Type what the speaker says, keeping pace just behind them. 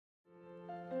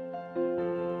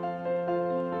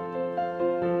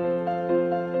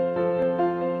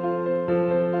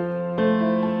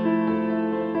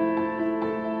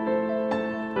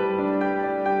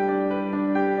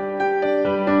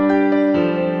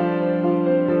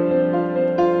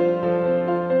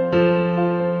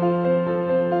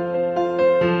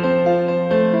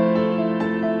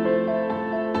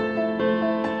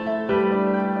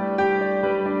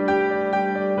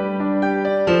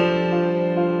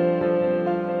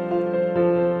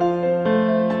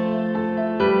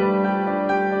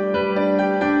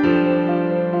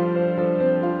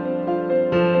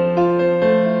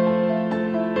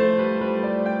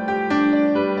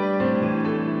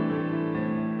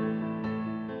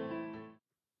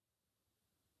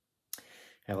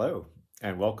Hello,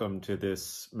 and welcome to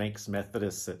this Makes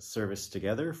Methodists service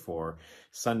together for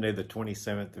Sunday, the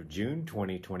 27th of June,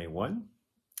 2021.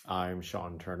 I'm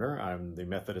Sean Turner. I'm the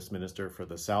Methodist minister for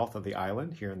the south of the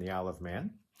island here in the Isle of Man.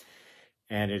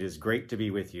 And it is great to be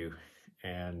with you.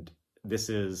 And this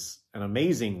is an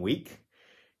amazing week.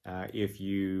 If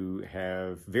you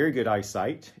have very good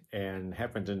eyesight and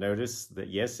happen to notice that,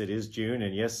 yes, it is June,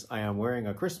 and yes, I am wearing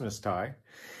a Christmas tie,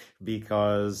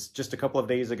 because just a couple of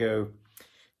days ago,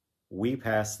 we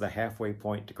passed the halfway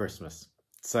point to Christmas.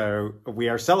 So we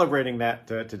are celebrating that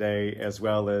today, as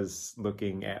well as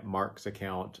looking at Mark's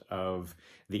account of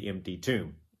the empty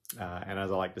tomb. And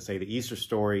as I like to say, the Easter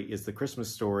story is the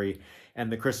Christmas story, and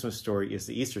the Christmas story is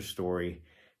the Easter story.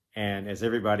 And as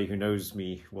everybody who knows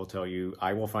me will tell you,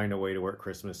 I will find a way to work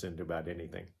Christmas into about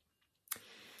anything.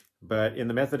 But in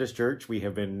the Methodist Church, we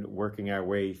have been working our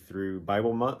way through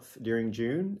Bible Month during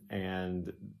June,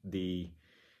 and the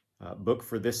book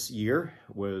for this year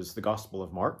was the Gospel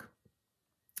of Mark.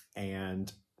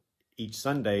 And each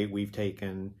Sunday, we've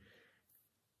taken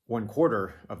one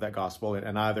quarter of that gospel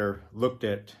and either looked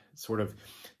at sort of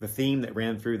the theme that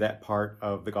ran through that part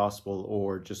of the gospel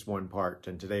or just one part.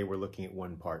 And today we're looking at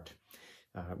one part,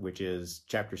 which is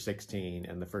chapter 16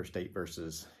 and the first 8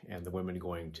 verses and the women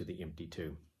going to the empty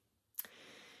tomb.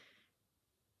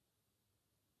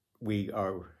 We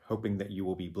are hoping that you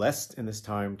will be blessed in this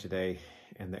time today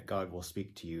and that God will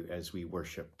speak to you as we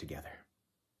worship together.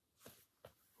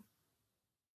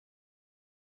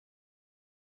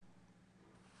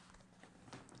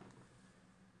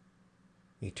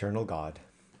 Eternal God,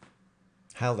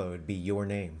 hallowed be your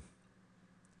name.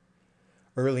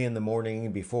 Early in the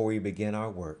morning, before we begin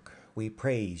our work, we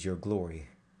praise your glory.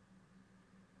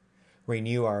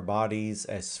 Renew our bodies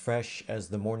as fresh as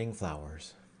the morning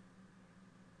flowers.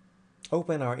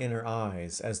 Open our inner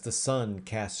eyes as the sun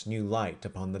casts new light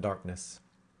upon the darkness.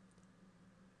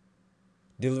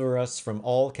 Deliver us from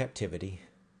all captivity.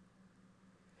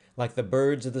 Like the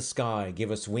birds of the sky,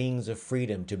 give us wings of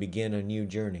freedom to begin a new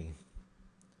journey.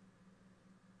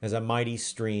 As a mighty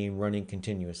stream running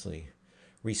continuously,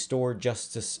 restore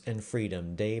justice and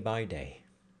freedom day by day.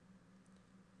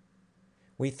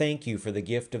 We thank you for the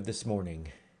gift of this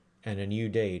morning and a new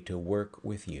day to work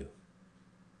with you.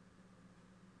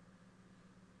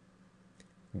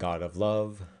 God of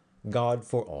love, God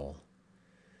for all,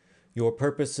 your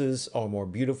purposes are more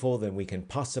beautiful than we can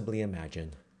possibly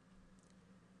imagine.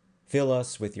 Fill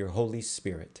us with your Holy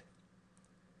Spirit.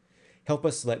 Help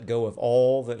us let go of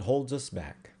all that holds us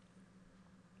back.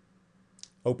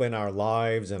 Open our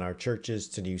lives and our churches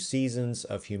to new seasons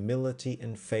of humility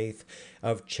and faith,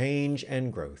 of change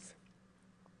and growth.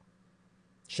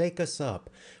 Shake us up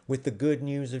with the good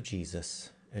news of Jesus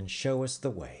and show us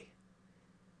the way.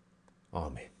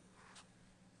 Amen.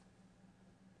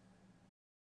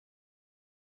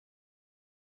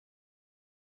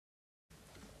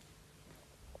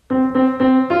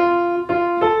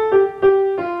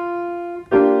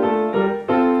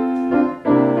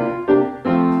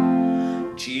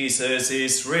 Jesus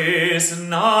is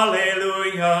risen,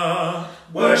 alleluia.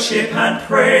 Worship and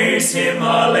praise him,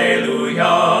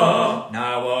 alleluia.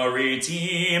 Now our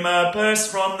Redeemer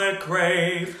burst from the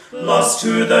grave. Lost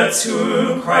to the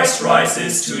tomb, Christ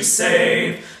rises to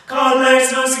save. Come,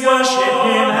 let us worship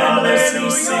him endlessly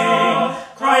sing.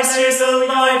 Christ is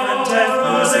alive and death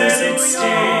loses its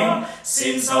sting.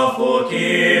 Sins are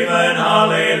forgiven,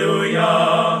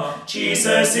 alleluia.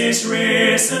 Jesus is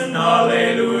risen,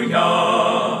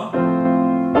 alleluia.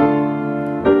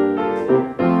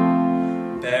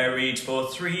 Buried for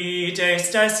 3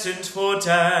 days, destined for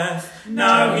death,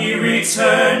 now he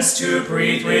returns to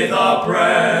breathe with our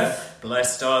breath.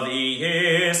 Blessed are the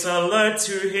ears alert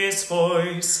to his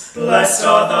voice. Blessed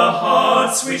are the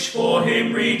hearts which for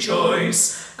him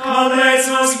rejoice. Come, let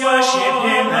us worship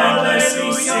him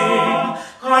endlessly sing.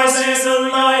 Christ is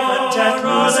alive and death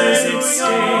loses its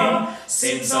sting.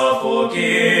 Sins are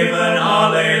forgiven,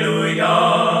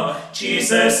 alleluia.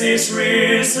 Jesus is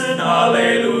risen,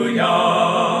 alleluia.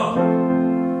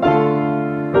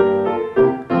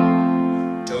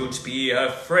 Don't be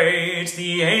afraid,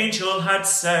 the angel had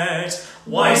said.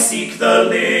 Why seek the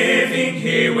living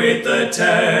here with the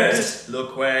dead?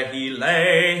 Look where he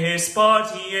lay, his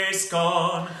body is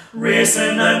gone.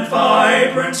 Risen and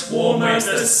vibrant, warm as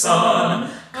the sun.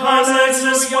 Come, let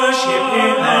us worship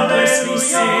him endlessly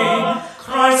sing.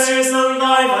 Christ is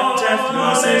alive and death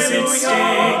loses its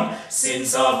sting.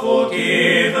 Sins are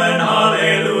forgiven,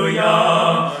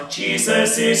 alleluia.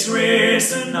 Jesus is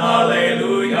risen,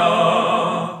 alleluia.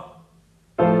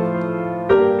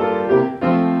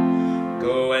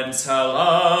 Go and tell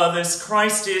others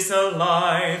Christ is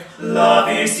alive. Love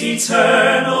is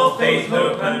eternal, faith,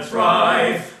 hope, and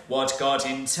thrive. What God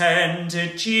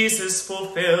intended, Jesus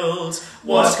fulfilled.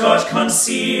 What God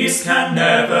conceives can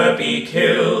never be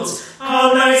killed.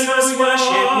 Come, let us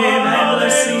worship him,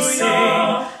 endlessly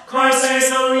sing. Christ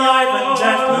is alive and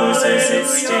death loses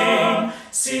its sting.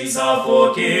 Sins are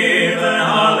forgiven,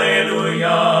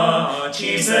 hallelujah.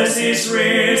 Jesus is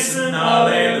risen,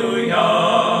 hallelujah.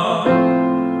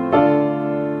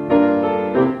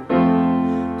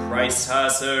 Christ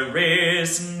has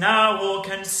arisen, now all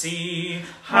can see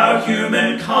how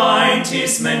humankind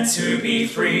is meant to be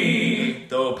free.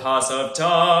 Though powers of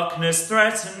darkness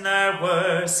threaten their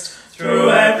worst, through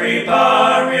every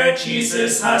barrier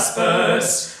Jesus has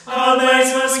burst. Come, let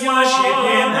us worship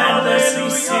him, endlessly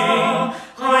sing.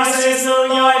 Christ is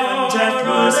alive and death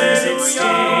loses its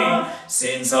sting.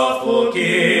 Sins are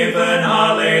forgiven,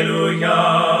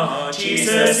 hallelujah.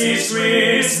 Jesus is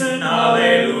risen,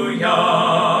 hallelujah.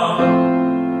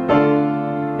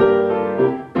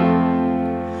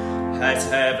 Let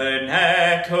heaven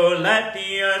echo, let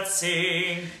the earth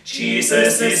sing.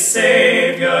 Jesus is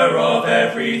Saviour of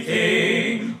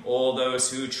everything. All those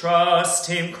who trust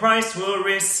him Christ will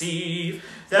receive.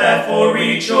 Therefore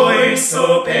rejoice,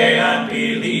 obey and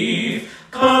believe.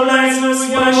 Come, let us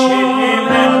worship him,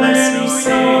 endlessly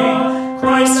sing.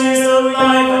 Christ is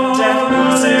alive and death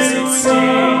loses its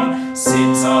sting.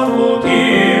 Sins are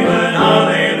forgiven,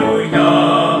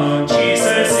 hallelujah.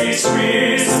 Jesus is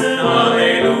risen,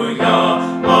 hallelujah,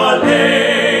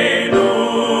 hallelujah.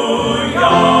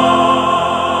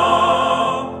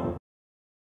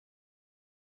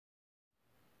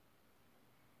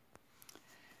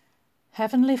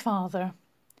 Heavenly Father,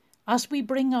 as we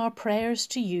bring our prayers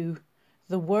to you,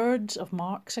 the words of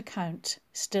Mark's account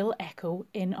still echo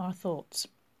in our thoughts.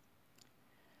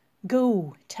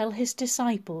 Go, tell his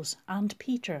disciples and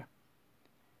Peter.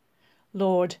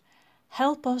 Lord,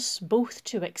 help us both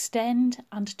to extend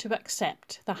and to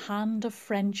accept the hand of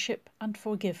friendship and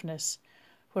forgiveness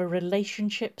where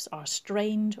relationships are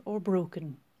strained or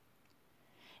broken.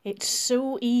 It's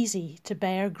so easy to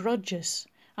bear grudges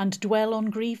and dwell on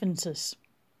grievances.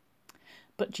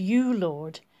 But you,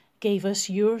 Lord, gave us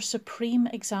your supreme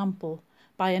example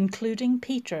by including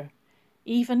Peter,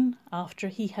 even after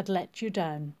he had let you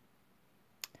down.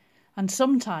 And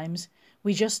sometimes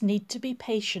we just need to be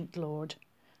patient, Lord,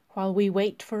 while we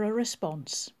wait for a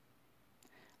response.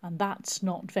 And that's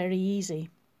not very easy.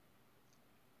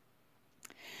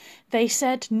 They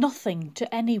said nothing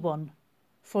to anyone,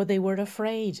 for they were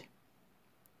afraid.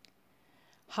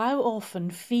 How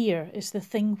often fear is the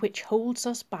thing which holds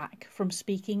us back from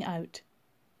speaking out.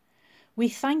 We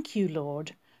thank you,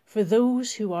 Lord, for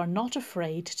those who are not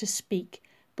afraid to speak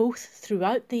both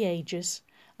throughout the ages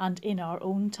and in our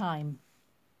own time.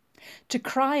 To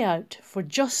cry out for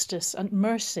justice and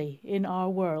mercy in our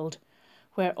world,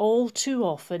 where all too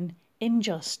often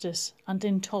injustice and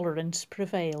intolerance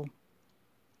prevail.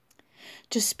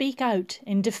 To speak out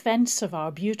in defence of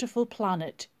our beautiful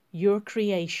planet, your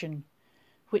creation,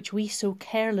 which we so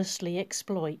carelessly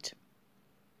exploit.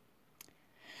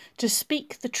 To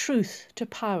speak the truth to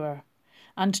power,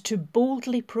 and to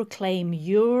boldly proclaim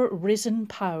your risen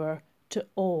power to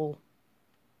all.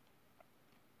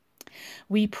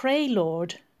 We pray,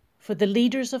 Lord, for the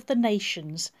leaders of the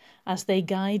nations as they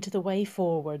guide the way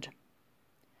forward.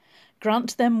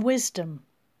 Grant them wisdom,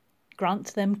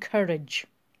 grant them courage.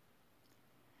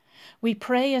 We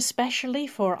pray especially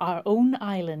for our own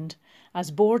island as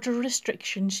border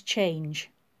restrictions change,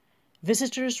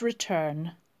 visitors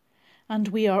return, and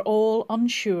we are all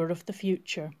unsure of the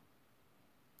future.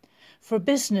 For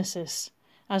businesses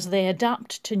as they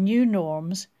adapt to new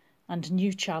norms and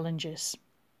new challenges.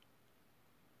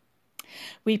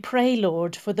 We pray,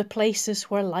 Lord, for the places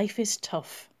where life is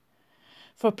tough,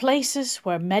 for places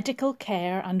where medical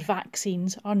care and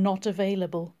vaccines are not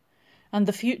available, and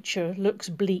the future looks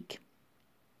bleak.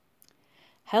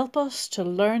 Help us to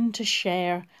learn to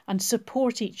share and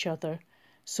support each other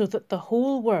so that the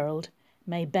whole world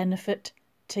may benefit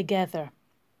together.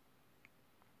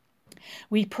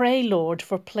 We pray, Lord,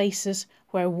 for places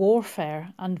where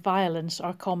warfare and violence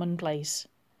are commonplace.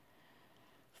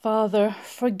 Father,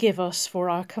 forgive us for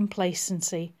our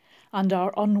complacency and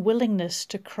our unwillingness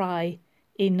to cry,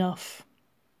 enough.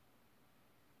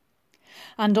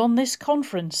 And on this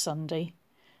Conference Sunday,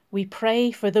 we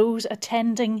pray for those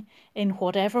attending in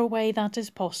whatever way that is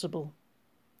possible,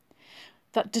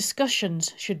 that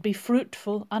discussions should be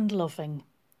fruitful and loving,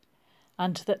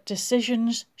 and that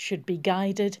decisions should be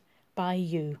guided by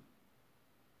you.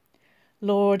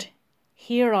 Lord,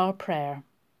 hear our prayer.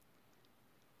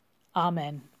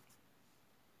 Amen.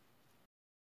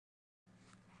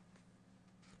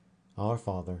 Our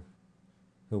Father,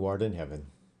 who art in heaven,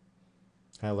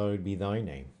 hallowed be thy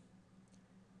name.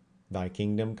 Thy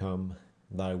kingdom come,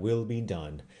 thy will be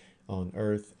done, on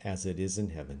earth as it is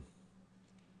in heaven.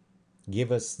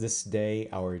 Give us this day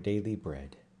our daily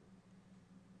bread,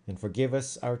 and forgive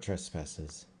us our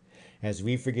trespasses, as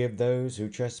we forgive those who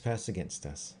trespass against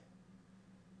us.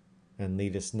 And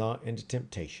lead us not into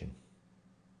temptation,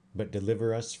 but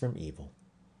deliver us from evil.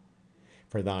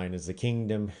 For thine is the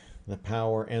kingdom, the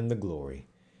power, and the glory,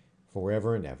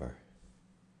 forever and ever.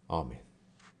 Amen.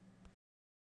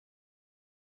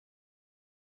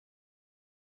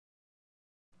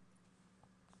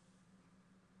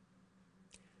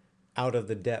 Out of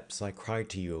the depths I cry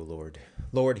to you, O Lord.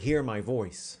 Lord, hear my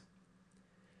voice.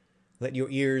 Let your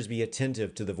ears be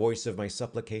attentive to the voice of my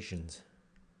supplications.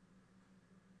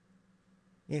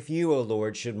 If you, O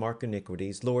Lord, should mark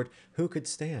iniquities, Lord, who could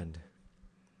stand?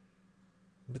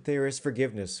 But there is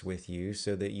forgiveness with you,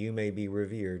 so that you may be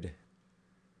revered.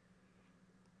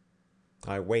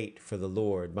 I wait for the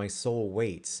Lord, my soul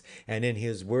waits, and in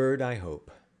his word I hope.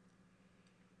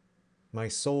 My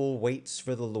soul waits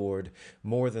for the Lord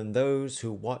more than those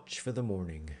who watch for the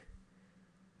morning.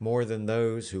 More than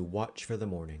those who watch for the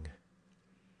morning.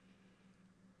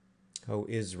 O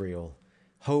Israel,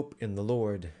 hope in the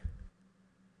Lord.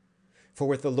 For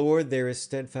with the Lord there is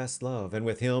steadfast love, and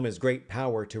with him is great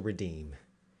power to redeem.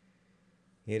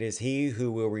 It is he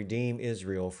who will redeem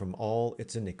Israel from all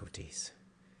its iniquities.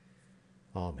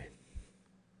 Amen.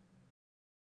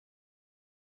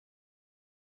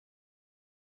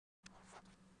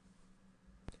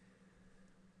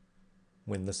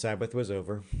 When the Sabbath was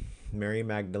over, Mary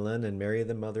Magdalene and Mary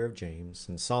the mother of James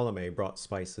and Salome brought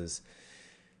spices,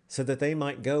 so that they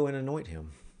might go and anoint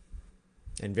him.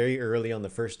 And very early on the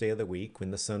first day of the week, when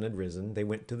the sun had risen, they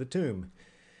went to the tomb.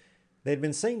 They had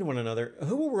been saying to one another,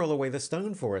 "Who will roll away the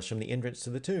stone for us from the entrance to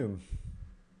the tomb?"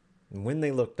 And when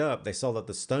they looked up, they saw that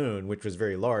the stone, which was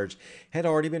very large, had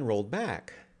already been rolled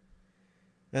back.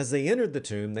 As they entered the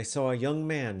tomb, they saw a young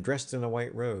man dressed in a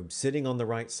white robe, sitting on the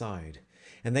right side,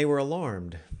 and they were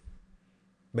alarmed.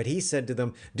 But he said to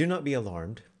them, "Do not be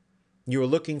alarmed. You are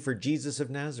looking for Jesus of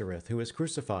Nazareth, who was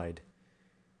crucified.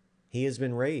 He has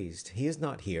been raised. He is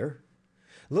not here.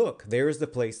 Look, there is the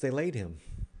place they laid him.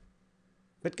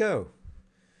 But go,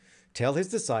 tell his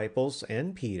disciples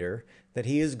and Peter that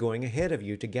he is going ahead of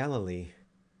you to Galilee.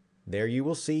 There you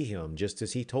will see him, just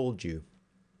as he told you."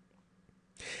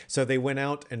 So they went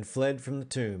out and fled from the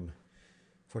tomb,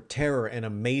 for terror and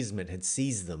amazement had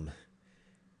seized them,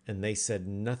 and they said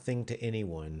nothing to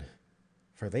anyone,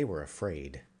 for they were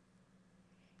afraid.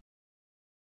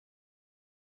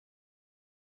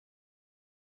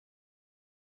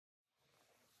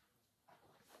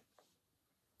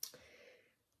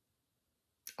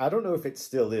 I don't know if it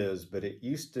still is, but it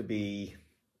used to be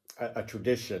a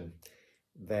tradition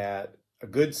that a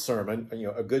good sermon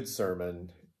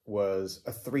was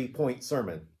a 3-point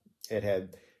sermon. It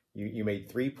had you made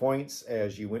 3 points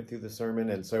as you went through the sermon,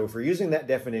 and so if we're using that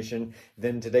definition,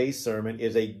 then today's sermon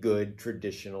is a good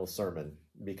traditional sermon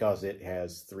because it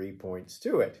has 3 points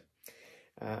to it.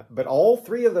 But all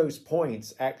 3 of those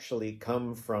points actually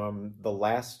come from the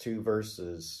last 2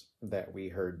 verses that we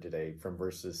heard today, from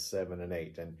verses 7 and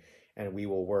 8, and we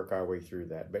will work our way through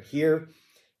that. But here,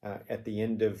 at the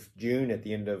end of June, at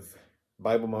the end of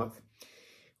Bible month,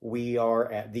 we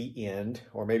are at the end,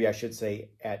 or maybe I should say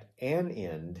at an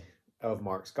end of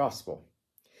Mark's Gospel.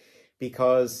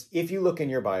 Because if you look in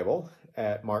your Bible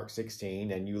at Mark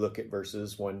 16 and you look at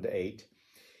verses 1 to 8,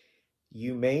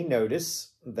 you may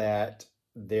notice that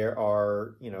there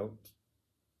are,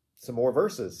 some more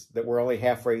verses, that we're only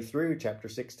halfway through chapter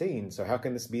 16. So how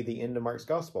can this be the end of Mark's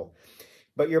Gospel?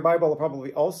 But your Bible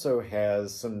probably also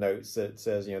has some notes that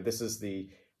says, this is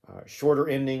the shorter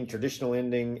ending, traditional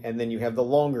ending, and then you have the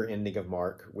longer ending of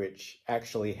Mark, which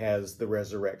actually has the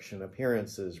resurrection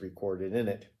appearances recorded in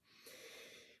it.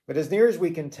 But as near as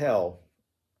we can tell,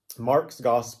 Mark's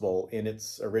Gospel in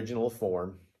its original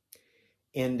form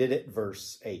ended at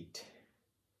verse 8,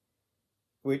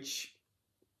 which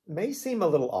may seem a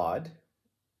little odd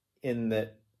in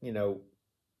that,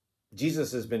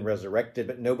 Jesus has been resurrected,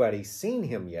 but nobody's seen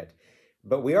him yet.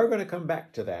 But we are going to come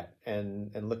back to that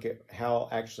and look at how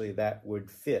actually that would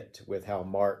fit with how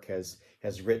Mark has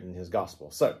written his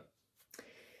gospel. So,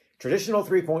 traditional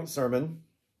 3-point sermon,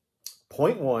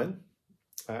 point 1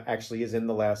 actually is in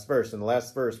the last verse. In the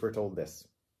last verse, we're told this.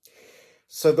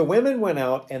 So the women went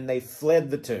out and they fled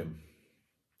the tomb,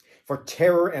 for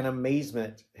terror and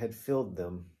amazement had filled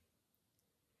them.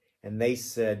 And they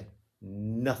said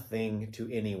nothing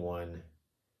to anyone,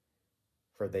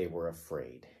 for they were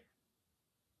afraid.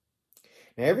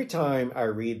 Now, every time I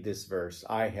read this verse,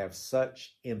 I have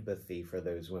such empathy for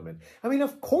those women. I mean,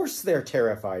 of course they're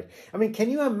terrified. I mean, can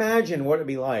you imagine what it'd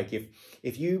be like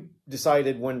if you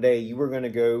decided one day you were going to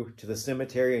go to the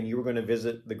cemetery and you were going to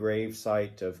visit the grave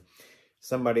site of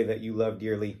somebody that you love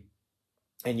dearly,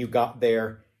 and you got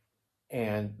there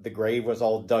and the grave was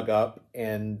all dug up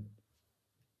and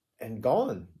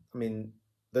gone. I mean,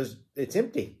 it's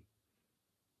empty.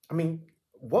 I mean,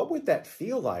 what would that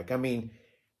feel like? I mean,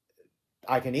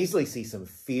 I can easily see some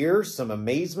fear, some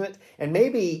amazement, and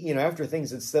maybe, after things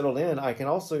had settled in, I can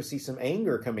also see some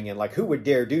anger coming in, like, who would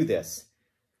dare do this?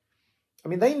 I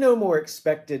mean, they no more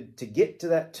expected to get to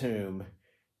that tomb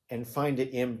and find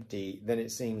it empty than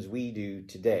it seems we do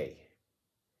today.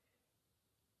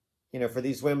 For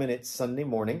these women, it's Sunday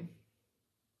morning,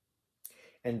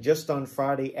 and just on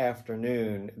Friday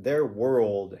afternoon, their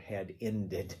world had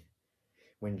ended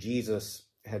when Jesus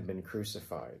had been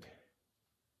crucified.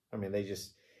 I mean,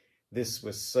 this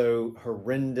was so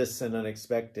horrendous and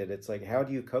unexpected. It's like, how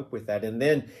do you cope with that? And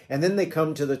then they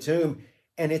come to the tomb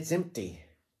and it's empty.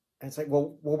 And it's like,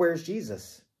 well, where's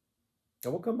Jesus?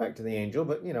 And we'll come back to the angel,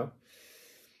 but the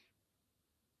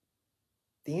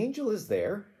angel is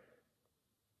there.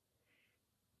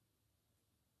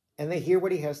 And they hear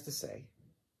what he has to say.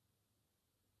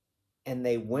 And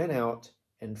they went out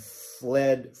and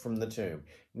fled from the tomb.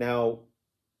 Now,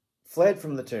 fled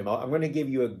from the tomb. I'm going to give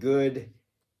you a good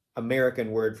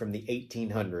American word from the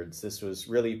 1800s. This was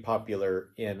really popular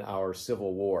in our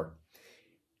Civil War.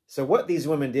 So what these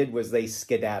women did was they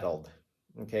skedaddled.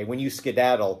 Okay, when you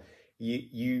skedaddle,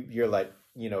 you're like,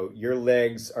 your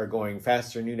legs are going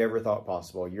faster than you never thought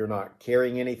possible. You're not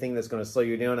carrying anything that's going to slow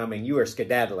you down. I mean, you are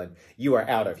skedaddling. You are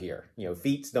out of here.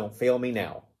 Feet don't fail me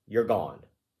now. You're gone.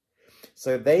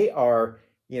 So they are,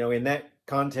 in that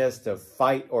contest of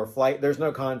fight or flight, there's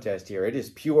no contest here. It is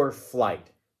pure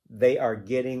flight. They are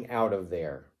getting out of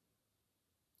there.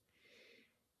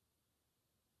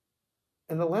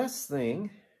 And the last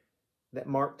thing that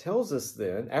Mark tells us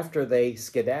then, after they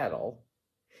skedaddle,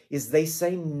 is they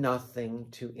say nothing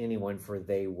to anyone, for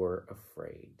they were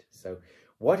afraid. So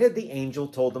what had the angel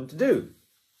told them to do?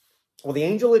 Well, the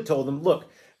angel had told them, look,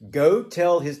 go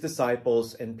tell his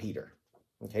disciples and Peter.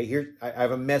 Okay, here I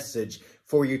have a message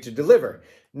for you to deliver.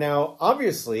 Now,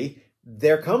 obviously,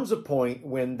 there comes a point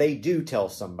when they do tell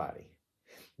somebody,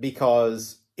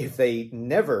 because if they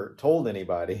never told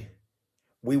anybody,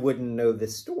 we wouldn't know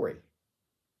this story.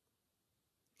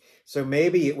 So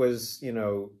maybe it was,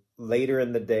 later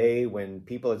in the day when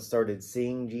people had started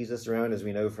seeing Jesus around, as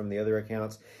we know from the other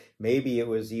accounts. Maybe it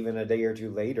was even a day or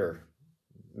two later.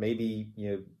 Maybe,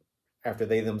 after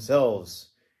they themselves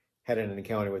had an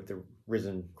encounter with the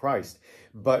risen Christ.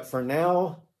 But for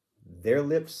now, their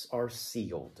lips are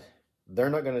sealed. They're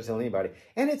not going to tell anybody.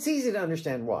 And it's easy to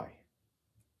understand why.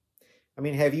 I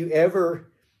mean, have you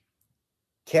ever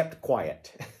kept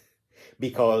quiet?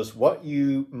 Because what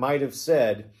you might have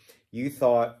said, you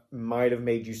thought might have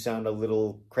made you sound a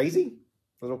little crazy,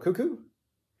 a little cuckoo.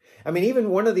 I mean, even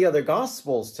one of the other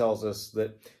Gospels tells us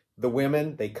that the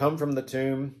women, they come from the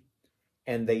tomb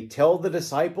and they tell the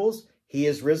disciples, he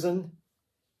is risen.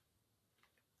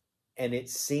 And it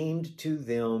seemed to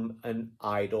them an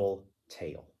idle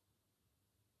tale.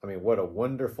 I mean, what a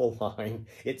wonderful line.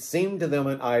 It seemed to them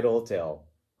an idle tale.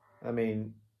 I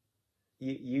mean,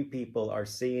 you people are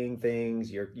seeing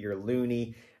things, you're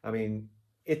loony. I mean,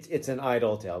 it's an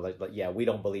idle tale. Like, yeah, we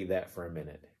don't believe that for a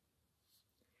minute.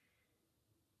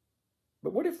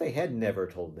 But what if they had never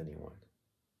told anyone?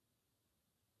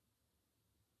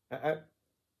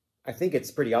 I think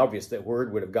it's pretty obvious that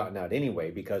word would have gotten out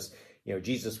anyway, because,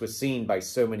 Jesus was seen by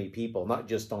so many people, not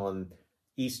just on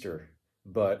Easter,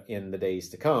 but in the days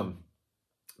to come.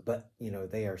 But,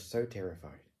 they are so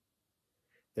terrified.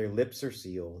 Their lips are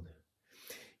sealed.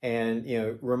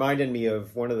 And, reminded me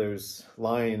of one of those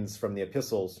lines from the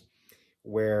epistles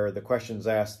where the question's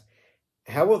asked,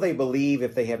 how will they believe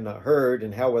if they have not heard?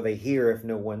 And how will they hear if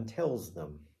no one tells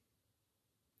them?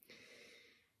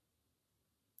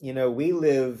 We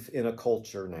live in a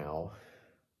culture now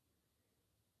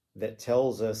that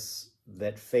tells us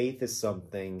that faith is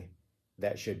something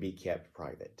that should be kept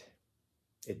private.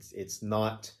 It's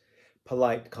not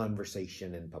polite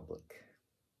conversation in public.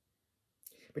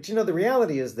 But the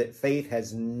reality is that faith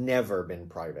has never been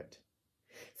private.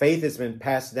 Faith has been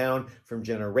passed down from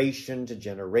generation to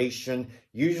generation,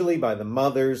 usually by the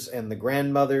mothers and the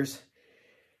grandmothers.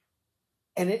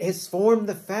 And it has formed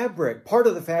the fabric, part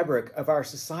of the fabric of our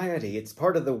society. It's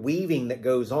part of the weaving that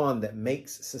goes on that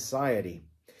makes society.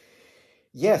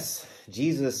 Yes,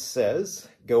 Jesus says,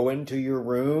 go into your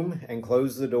room and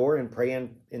close the door and pray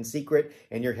in secret,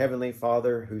 and your heavenly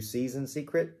Father who sees in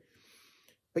secret.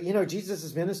 But you know,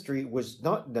 Jesus' ministry was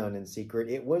not done in secret.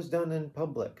 It was done in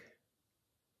public.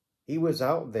 He was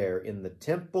out there in the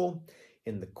temple,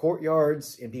 in the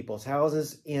courtyards, in people's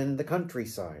houses, in the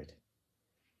countryside.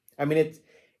 I mean,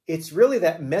 it's really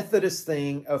that Methodist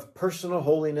thing of personal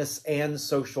holiness and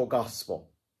social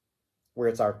gospel, where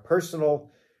it's our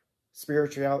personal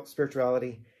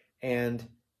spirituality and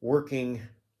working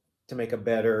to make a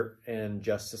better and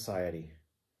just society.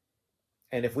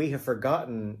 And if we have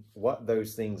forgotten what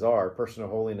those things are, personal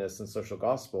holiness and social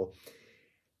gospel,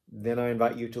 then I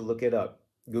invite you to look it up.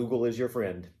 Google is your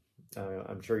friend.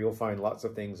 I'm sure you'll find lots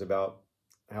of things about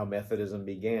how Methodism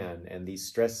began and these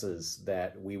stresses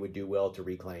that we would do well to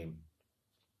reclaim.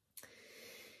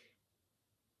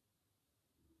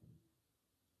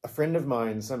 A friend of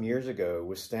mine some years ago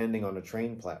was standing on a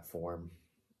train platform,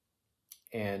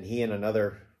 and he and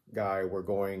another guy were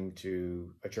going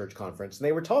to a church conference, and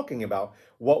they were talking about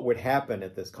what would happen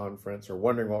at this conference, or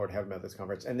wondering what would happen at this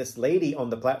conference. And this lady on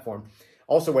the platform,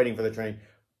 also waiting for the train,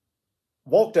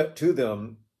 walked up to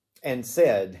them and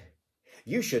said,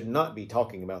 "You should not be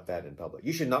talking about that in public.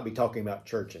 You should not be talking about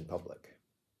church in public."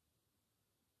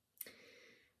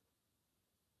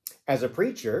 As a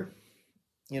preacher,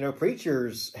 you know,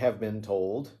 preachers have been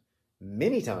told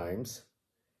many times,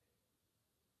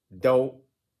 don't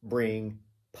bring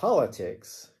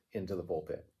politics into the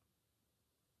pulpit.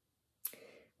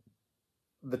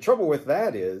 The trouble with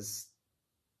that is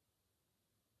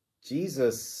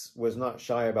Jesus was not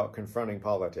shy about confronting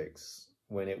politics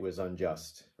when it was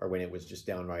unjust or when it was just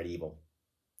downright evil.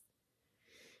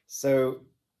 So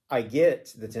I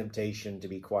get the temptation to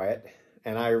be quiet.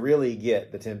 And I really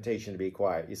get the temptation to be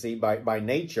quiet. You see, by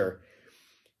nature,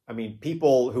 I mean,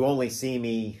 people who only see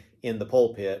me in the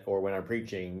pulpit or when I'm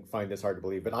preaching find this hard to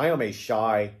believe, but I am a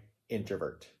shy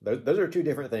introvert. Those are two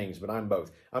different things, but I'm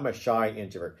both. I'm a shy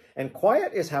introvert. And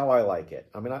quiet is how I like it.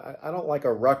 I mean, I don't like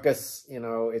a ruckus, you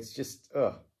know, it's just,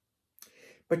 ugh.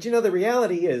 But, you know, the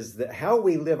reality is that how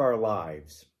we live our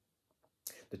lives,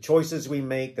 the choices we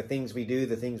make, the things we do,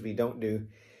 the things we don't do,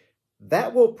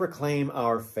 that will proclaim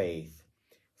our faith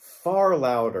far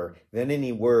louder than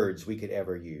any words we could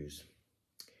ever use.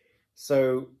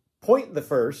 So, point the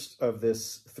first of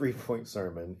this 3-point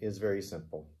sermon is very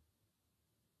simple.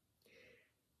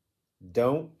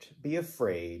 Don't be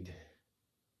afraid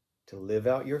to live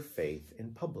out your faith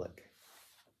in public.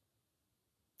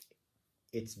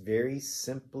 It's very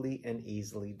simply and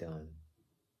easily done.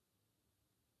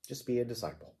 Just be a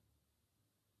disciple.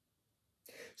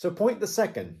 So, point the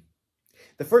second.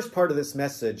 The first part of this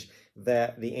message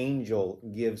that the angel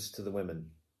gives to the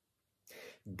women.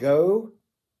 Go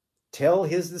tell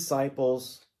his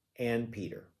disciples and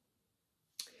Peter.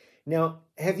 Now,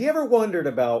 have you ever wondered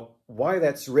about why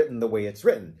that's written the way it's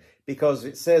written? Because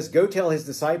it says, go tell his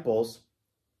disciples,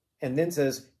 and then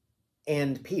says,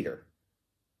 and Peter.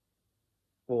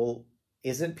 Well,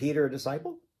 isn't Peter a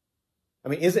disciple? I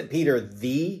mean, isn't Peter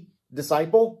the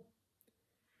disciple?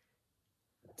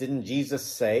 Didn't Jesus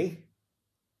say,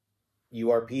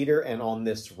 you are Peter, and on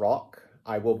this rock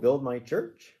I will build my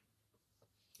church?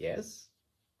 Yes.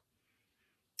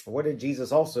 What did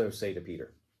Jesus also say to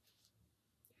Peter?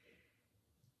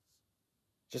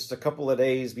 Just a couple of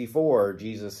days before,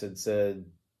 Jesus had said,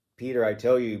 Peter, I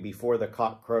tell you, before the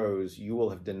cock crows, you will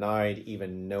have denied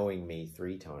even knowing me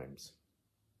 3 times.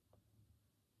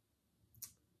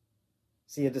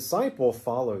 See, a disciple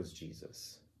follows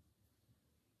Jesus.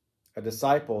 A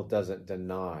disciple doesn't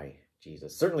deny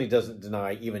Jesus, certainly doesn't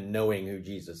deny even knowing who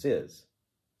Jesus is.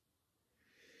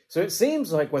 So it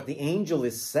seems like what the angel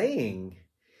is saying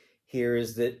here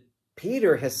is that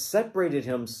Peter has separated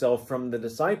himself from the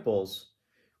disciples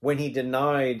when he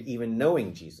denied even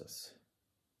knowing Jesus.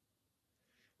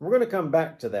 We're going to come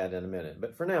back to that in a minute,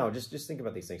 but for now, just think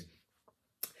about these things.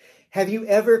 Have you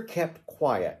ever kept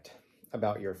quiet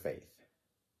about your faith?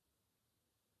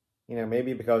 You know,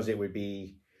 maybe because it would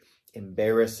be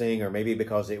embarrassing, or maybe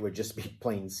because it would just be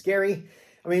plain scary.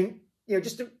 I mean, you know,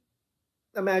 just to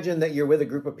imagine that you're with a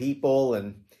group of people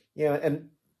and, you know, and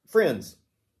friends,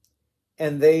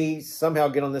 and they somehow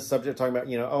get on this subject talking about,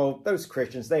 you know, oh, those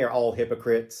Christians, they are all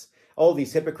hypocrites, all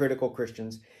these hypocritical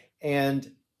Christians. And,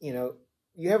 you know,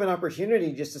 you have an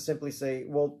opportunity just to simply say,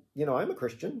 well, you know, I'm a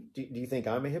Christian. Do you think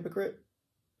I'm a hypocrite?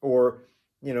 Or,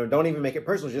 you know, don't even make it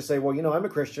personal. Just say, well, you know, I'm a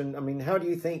Christian. I mean, how do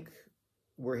you think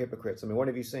we're hypocrites? I mean, what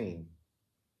have you seen?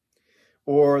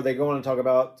 Or they go on and talk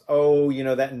about, oh, you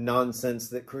know, that nonsense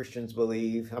that Christians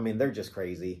believe. I mean, they're just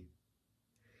crazy.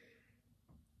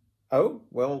 Oh,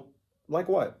 well, like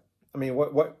what? I mean,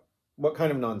 what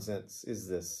kind of nonsense is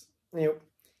this?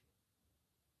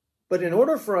 But in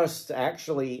order for us to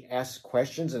actually ask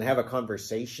questions and have a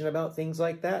conversation about things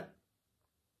like that,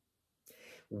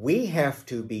 we have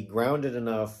to be grounded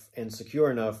enough and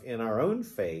secure enough in our own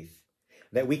faith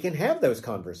that we can have those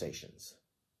conversations.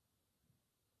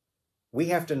 We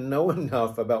have to know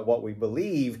enough about what we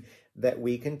believe that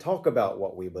we can talk about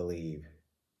what we believe.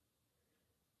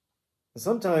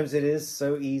 Sometimes it is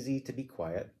so easy to be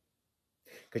quiet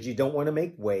because you don't want to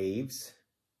make waves.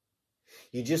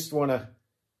 You just want to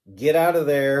get out of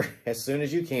there as soon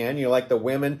as you can. You're like the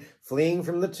women fleeing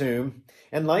from the tomb.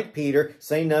 And like Peter,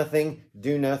 say nothing,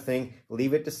 do nothing,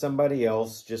 leave it to somebody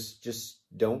else. Just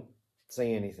don't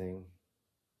say anything.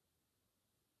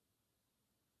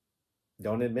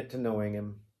 Don't admit to knowing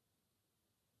him.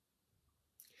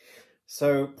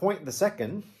 So point the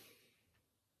second,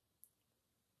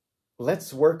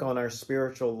 let's work on our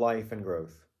spiritual life and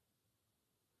growth.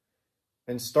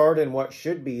 And start in what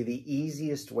should be the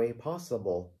easiest way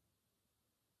possible.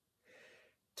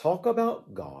 Talk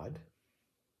about God.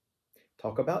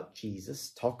 Talk about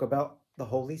Jesus. Talk about the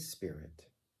Holy Spirit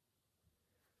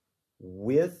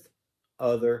with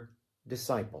other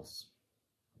disciples.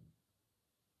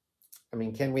 I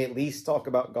mean, can we at least talk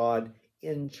about God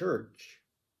in church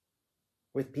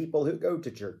with people who go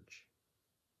to church?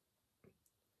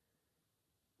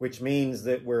 Which means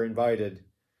that we're invited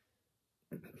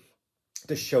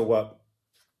to show up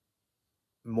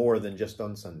more than just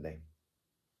on Sunday,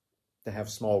 to have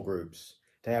small groups,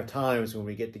 to have times when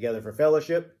we get together for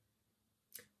fellowship,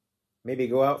 maybe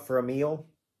go out for a meal,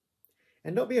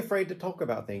 and don't be afraid to talk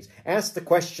about things. Ask the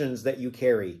questions that you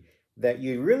carry, that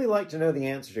you really like to know the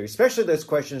answer to, especially those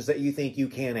questions that you think you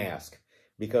can ask,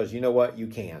 because you know what? You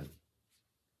can.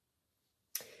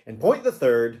 And point the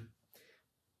third,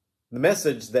 the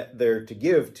message that they're to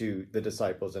give to the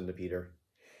disciples and to Peter,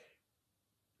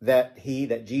 that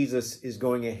Jesus is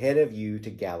going ahead of you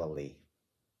to Galilee.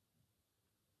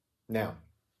 Now,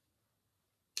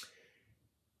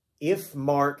 if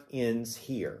Mark ends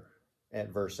here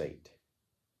at verse 8,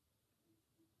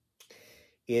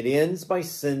 it ends by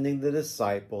sending the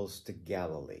disciples to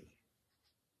Galilee.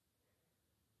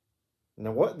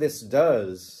 Now, what this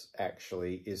does,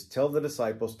 actually, is tell the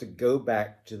disciples to go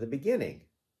back to the beginning.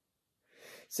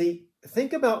 See,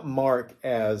 think about Mark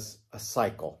as a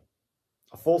cycle,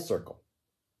 a full circle,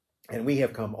 and we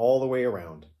have come all the way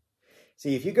around.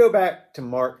 See, if you go back to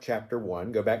Mark chapter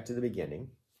 1, go back to the beginning,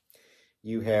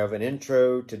 you have an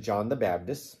intro to John the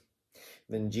Baptist.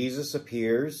 Then Jesus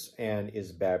appears and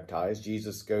is baptized.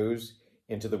 Jesus goes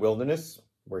into the wilderness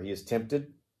where he is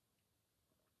tempted.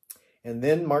 And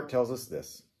then Mark tells us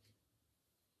this.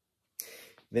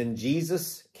 Then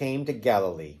Jesus came to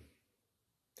Galilee,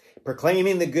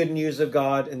 proclaiming the good news of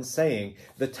God and saying,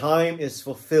 the time is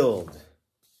fulfilled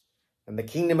and the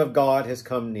kingdom of God has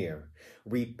come near.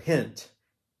 Repent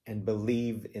and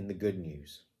believe in the good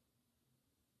news.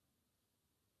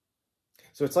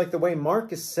 So it's like the way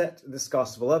Mark has set this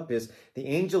gospel up is the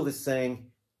angel is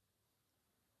saying,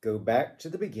 go back to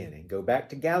the beginning, go back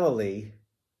to Galilee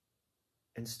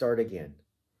and start again.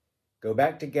 Go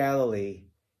back to Galilee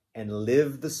and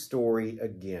live the story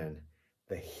again.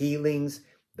 The healings,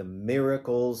 the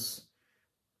miracles,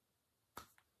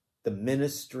 the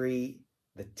ministry,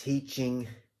 the teaching.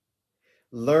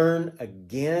 Learn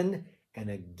again and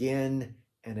again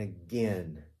and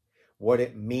again what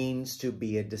it means to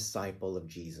be a disciple of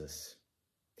Jesus.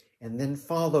 And then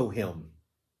follow him.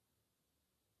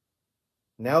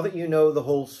 Now that you know the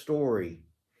whole story,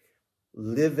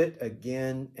 live it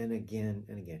again and again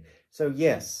and again. So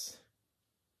yes,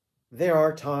 there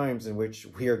are times in which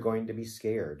we are going to be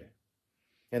scared.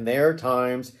 And there are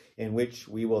times in which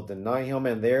we will deny him.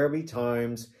 And there will be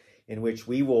times in which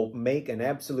we will make an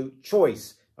absolute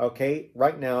choice. Okay,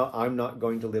 right now, I'm not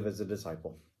going to live as a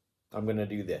disciple. I'm going to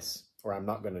do this, or I'm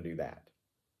not going to do that.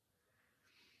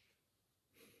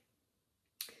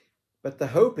 But the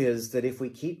hope is that if we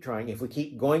keep trying, if we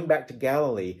keep going back to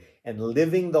Galilee and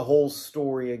living the whole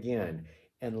story again,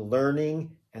 and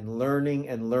learning and learning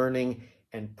and learning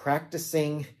and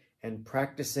practicing and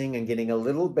practicing and getting a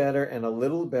little better and a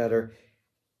little better,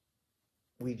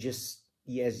 we just,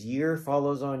 as year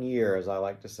follows on year, as I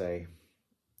like to say,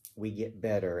 we get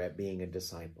better at being a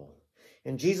disciple.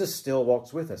 And Jesus still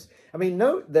walks with us. I mean,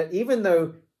 note that even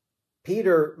though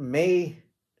Peter may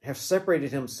have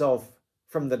separated himself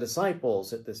from the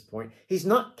disciples at this point, he's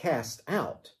not cast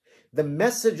out. The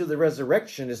message of the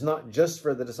resurrection is not just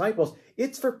for the disciples,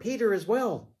 it's for Peter as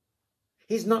well.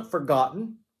 He's not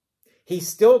forgotten. He's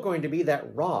still going to be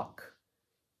that rock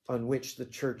on which the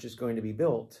church is going to be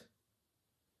built.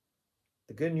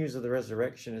 The good news of the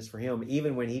resurrection is for him,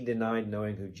 even when he denied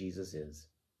knowing who Jesus is.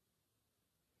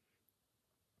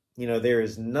 You know, there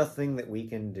is nothing that we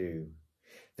can do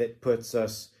that puts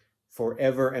us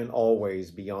forever and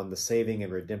always beyond the saving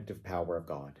and redemptive power of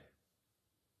God.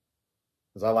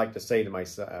 As I like to say to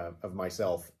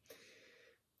myself,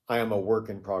 I am a work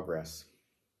in progress.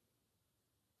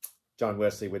 John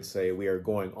Wesley would say, we are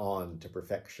going on to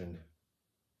perfection.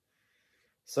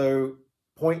 So,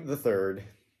 point the third,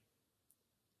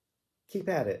 keep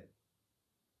at it.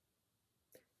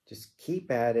 Just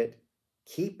keep at it,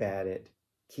 keep at it,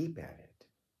 keep at it.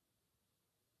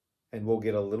 And we'll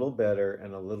get a little better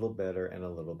and a little better and a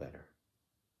little better.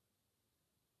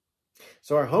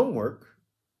 So our homework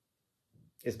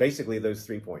is basically those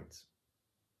 3 points.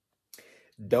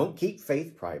 Don't keep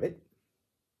faith private.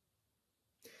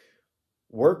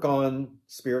 Work on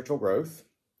spiritual growth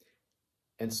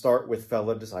and start with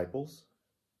fellow disciples.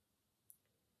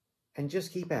 And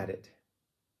just keep at it.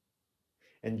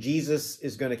 And Jesus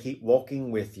is going to keep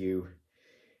walking with you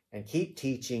and keep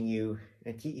teaching you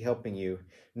and keep helping you,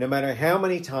 no matter how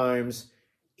many times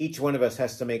each one of us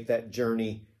has to make that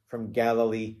journey from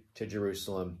Galilee to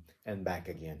Jerusalem and back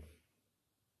again.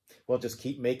 We'll just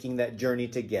keep making that journey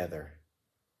together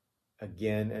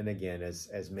again and again,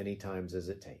 as many times as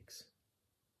it takes.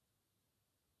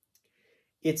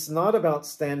 It's not about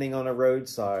standing on a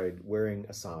roadside wearing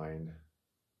a sign.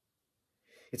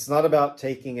 It's not about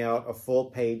taking out a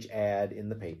full-page ad in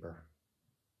the paper.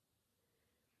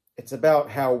 It's about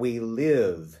how we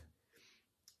live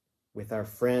with our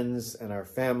friends and our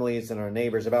families and our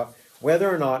neighbors, about whether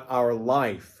or not our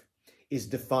life is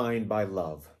defined by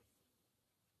love.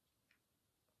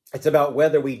 It's about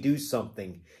whether we do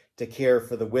something to care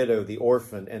for the widow, the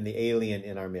orphan, and the alien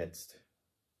in our midst.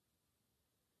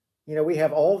 You know, we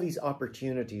have all these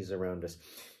opportunities around us.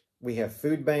 We have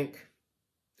food bank.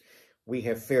 We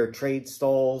have fair trade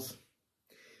stalls.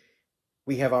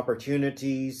 We have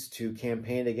opportunities to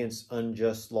campaign against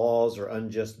unjust laws or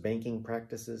unjust banking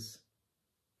practices.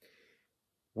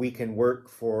 We can work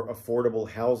for affordable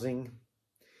housing,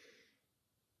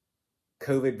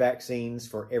 COVID vaccines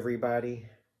for everybody.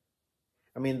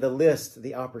 I mean, the list,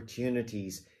 the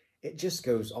opportunities, it just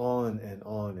goes on and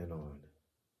on and on.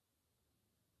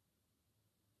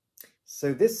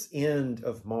 So this end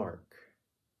of Mark,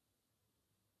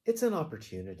 it's an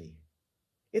opportunity.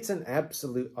 It's an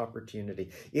absolute opportunity.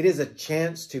 It is a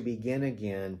chance to begin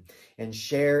again and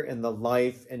share in the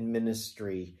life and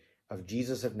ministry of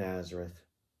Jesus of Nazareth,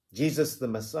 Jesus the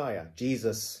Messiah,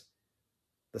 Jesus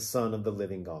the Son of the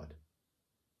living God.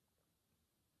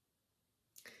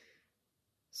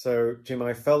 So to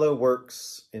my fellow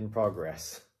works in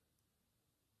progress,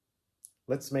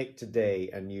 let's make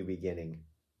today a new beginning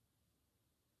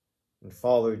and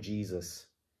follow Jesus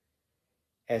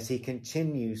as he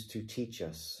continues to teach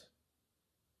us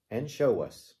and show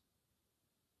us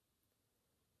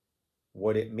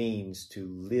what it means to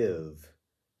live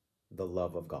the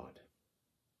love of God.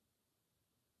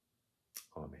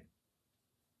 Amen.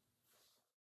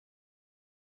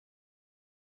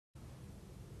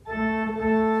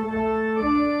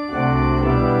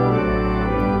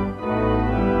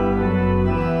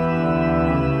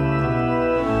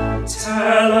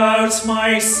 Tell out,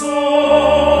 my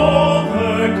soul,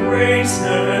 the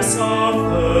greatness of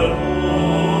the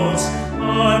Lord.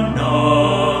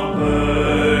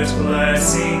 Unnumbered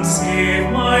blessings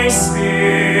give my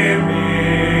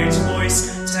spirit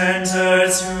voice. Tender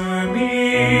to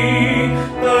me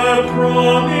the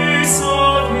promise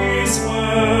of his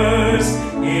word.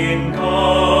 In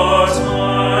God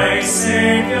my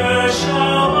Saviour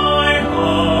shall my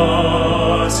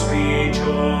heart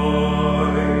rejoice.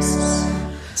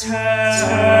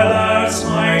 Tell out,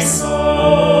 my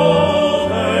soul,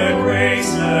 the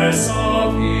greatness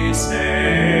of his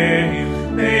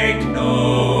name. Make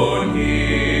known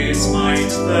his might,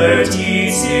 the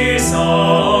deeds his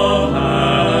arm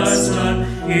has done.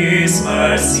 His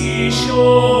mercy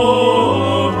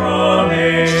sure from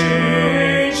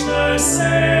age the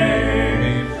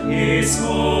same. His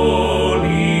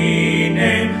holy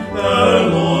name, the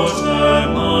Lord the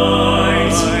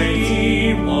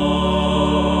mighty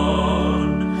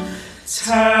one.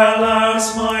 Tell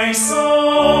out, my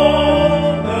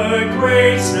soul, the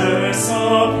greatness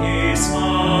of his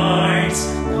might.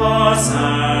 Cause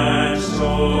and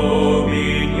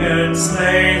dominions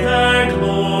lay the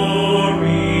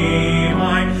glory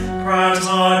by. Proud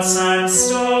hearts and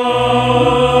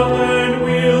stubborn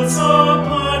wills are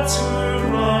put to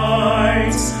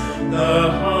flight.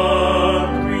 The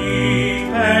hungry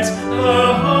fed,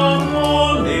 the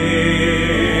humble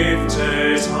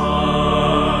lifted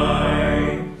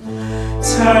high.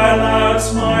 Tell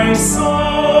out my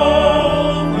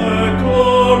soul the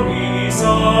glories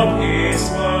of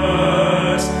his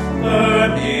word,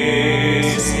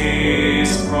 amidst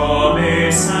his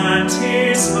promise and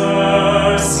his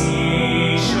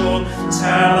mercy sure.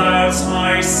 Tell out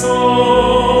my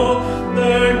soul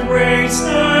the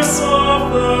greatness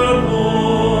of the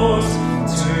Lord,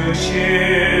 to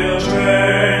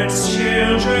children's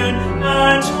children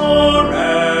and forevermore.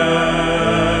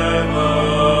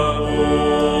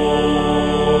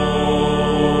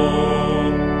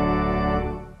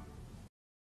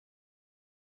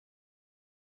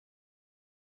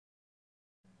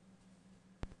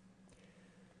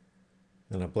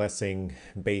 And a blessing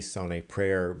based on a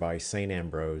prayer by St.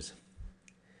 Ambrose.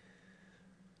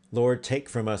 Lord, take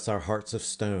from us our hearts of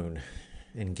stone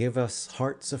and give us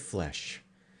hearts of flesh,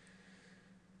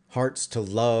 hearts to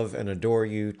love and adore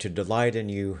you, to delight in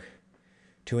you,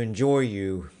 to enjoy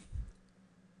you,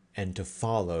 and to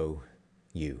follow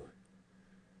you.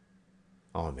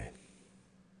 Amen.